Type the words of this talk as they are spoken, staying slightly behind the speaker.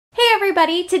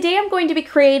everybody, today I'm going to be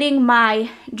creating my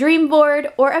dream board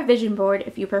or a vision board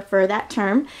if you prefer that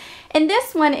term. And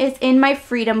this one is in my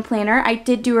Freedom Planner. I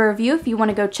did do a review if you want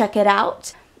to go check it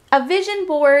out. A vision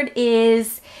board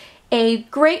is a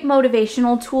great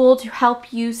motivational tool to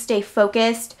help you stay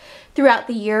focused throughout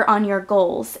the year on your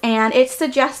goals. And it's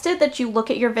suggested that you look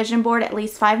at your vision board at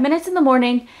least 5 minutes in the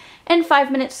morning and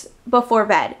 5 minutes before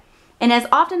bed, and as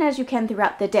often as you can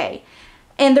throughout the day.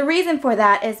 And the reason for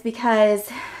that is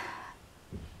because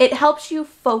it helps you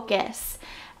focus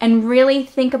and really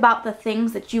think about the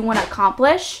things that you want to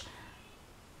accomplish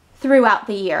throughout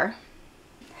the year.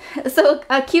 So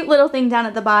a cute little thing down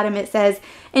at the bottom, it says,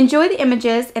 enjoy the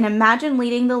images and imagine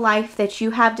leading the life that you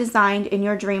have designed in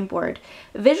your dream board.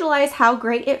 Visualize how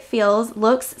great it feels,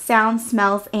 looks, sounds,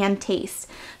 smells, and tastes.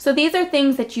 So these are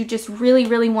things that you just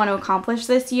really want to accomplish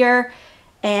this year,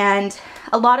 and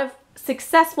a lot of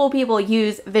successful people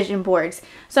use vision boards.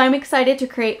 So I'm excited to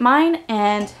create mine,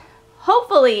 and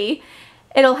hopefully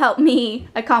it'll help me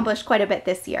accomplish quite a bit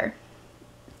this year.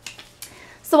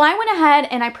 So I went ahead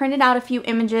and I printed out a few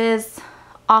images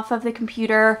off of the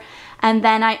computer, and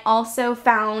then I also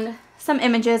found some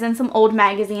images in some old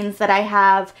magazines that I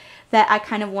have that I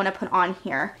kind of want to put on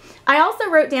here. I also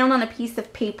wrote down on a piece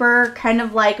of paper, kind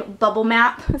of like bubble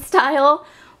map style,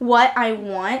 what I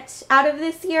want out of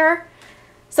this year.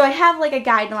 So I have like a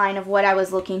guideline of what I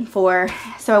was looking for,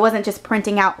 so I wasn't just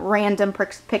printing out random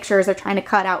pictures or trying to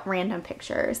cut out random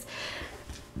pictures.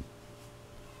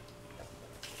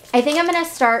 I think I'm going to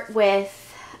start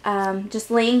with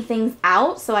just laying things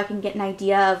out so I can get an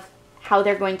idea of how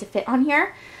they're going to fit on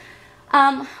here.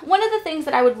 One of the things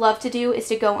that I would love to do is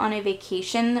to go on a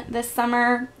vacation this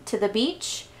summer to the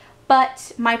beach,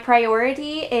 but my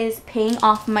priority is paying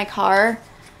off my car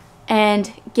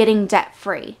and getting debt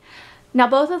free. Now,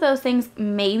 both of those things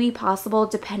may be possible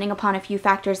depending upon a few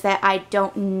factors that I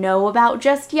don't know about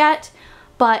just yet,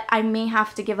 but I may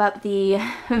have to give up the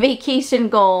vacation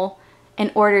goal in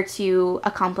order to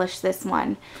accomplish this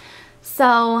one.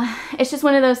 So it's just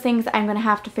one of those things I'm going to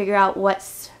have to figure out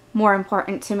what's more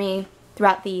important to me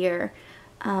throughout the year,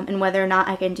 and whether or not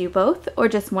I can do both or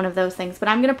just one of those things. But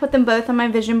I'm going to put them both on my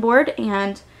vision board,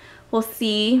 and we'll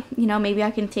see, you know, maybe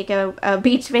I can take a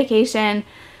beach vacation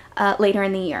later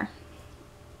in the year.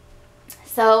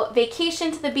 So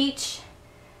vacation to the beach,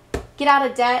 get out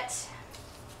of debt.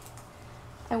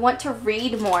 I want to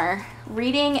read more.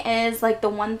 Reading is like the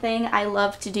one thing I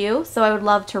love to do, so I would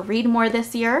love to read more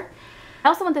this year. I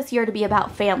also want this year to be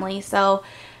about family, so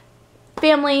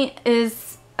family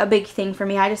is a big thing for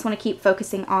me. I just want to keep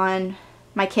focusing on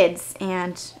my kids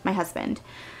and my husband.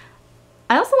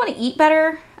 I also want to eat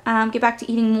better, get back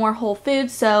to eating more whole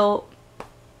foods, so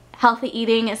healthy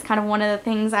eating is kind of one of the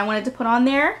things I wanted to put on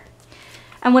there.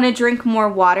 I want to drink more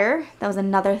water. That was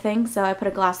another thing, so I put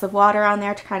a glass of water on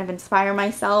there to kind of inspire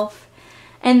myself.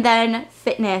 And then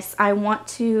fitness. I want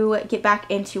to get back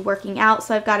into working out,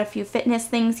 so I've got a few fitness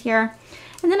things here.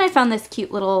 And then I found this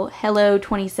cute little Hello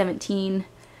 2017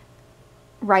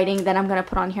 writing that I'm going to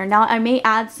put on here. Now I may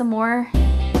add some more.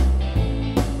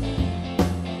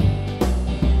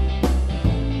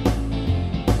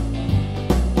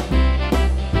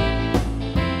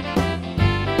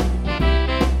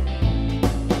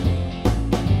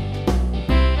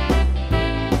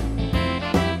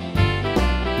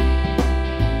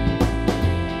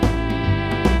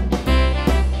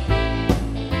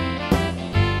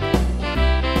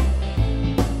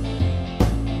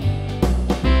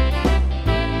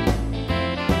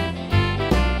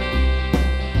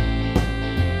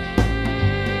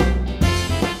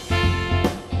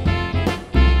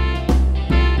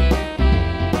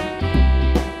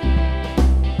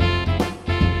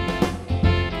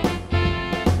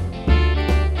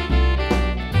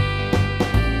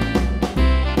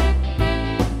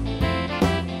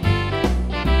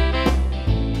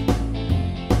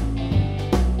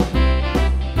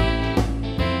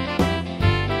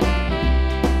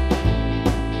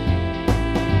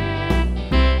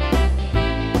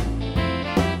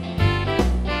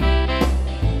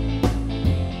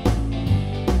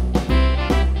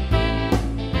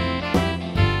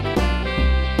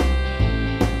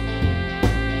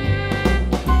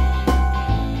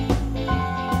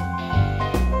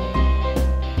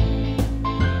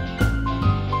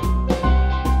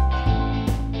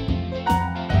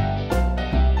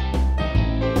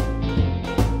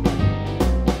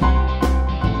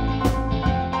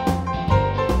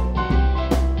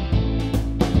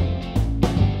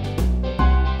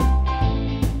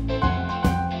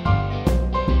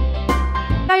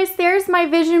 There's my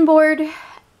vision board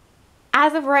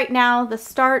as of right now, the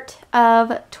start of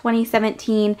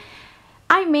 2017.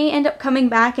 I may end up coming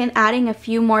back and adding a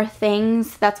few more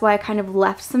things. That's why I kind of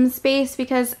left some space,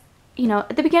 because, you know,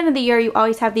 at the beginning of the year, you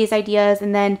always have these ideas,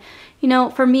 and then, you know,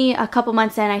 for me, a couple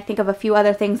months in, I think of a few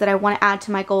other things that I want to add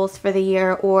to my goals for the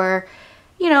year, or,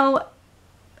 you know,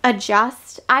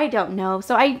 adjust. I don't know.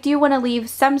 So I do want to leave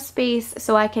some space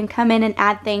so I can come in and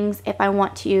add things if I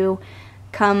want to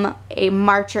come a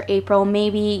March or April.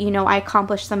 Maybe, you know, I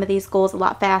accomplish some of these goals a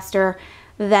lot faster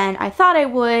than I thought I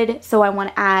would, so I want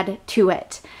to add to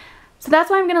it. So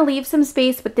that's why I'm going to leave some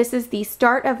space, but this is the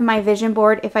start of my vision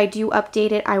board. If I do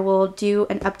update it, I will do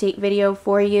an update video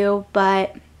for you,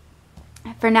 but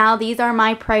for now, these are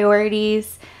my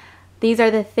priorities. These are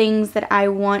the things that I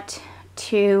want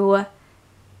to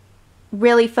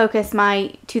really focus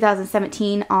my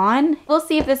 2017 on. We'll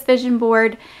see if this vision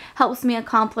board helps me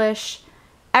accomplish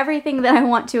everything that I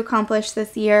want to accomplish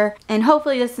this year, and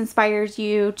hopefully this inspires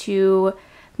you to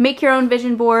make your own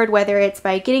vision board, whether it's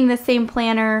by getting the same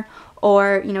planner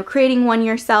or, you know, creating one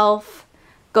yourself.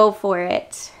 Go for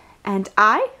it. And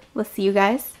I will see you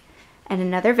guys in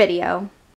another video.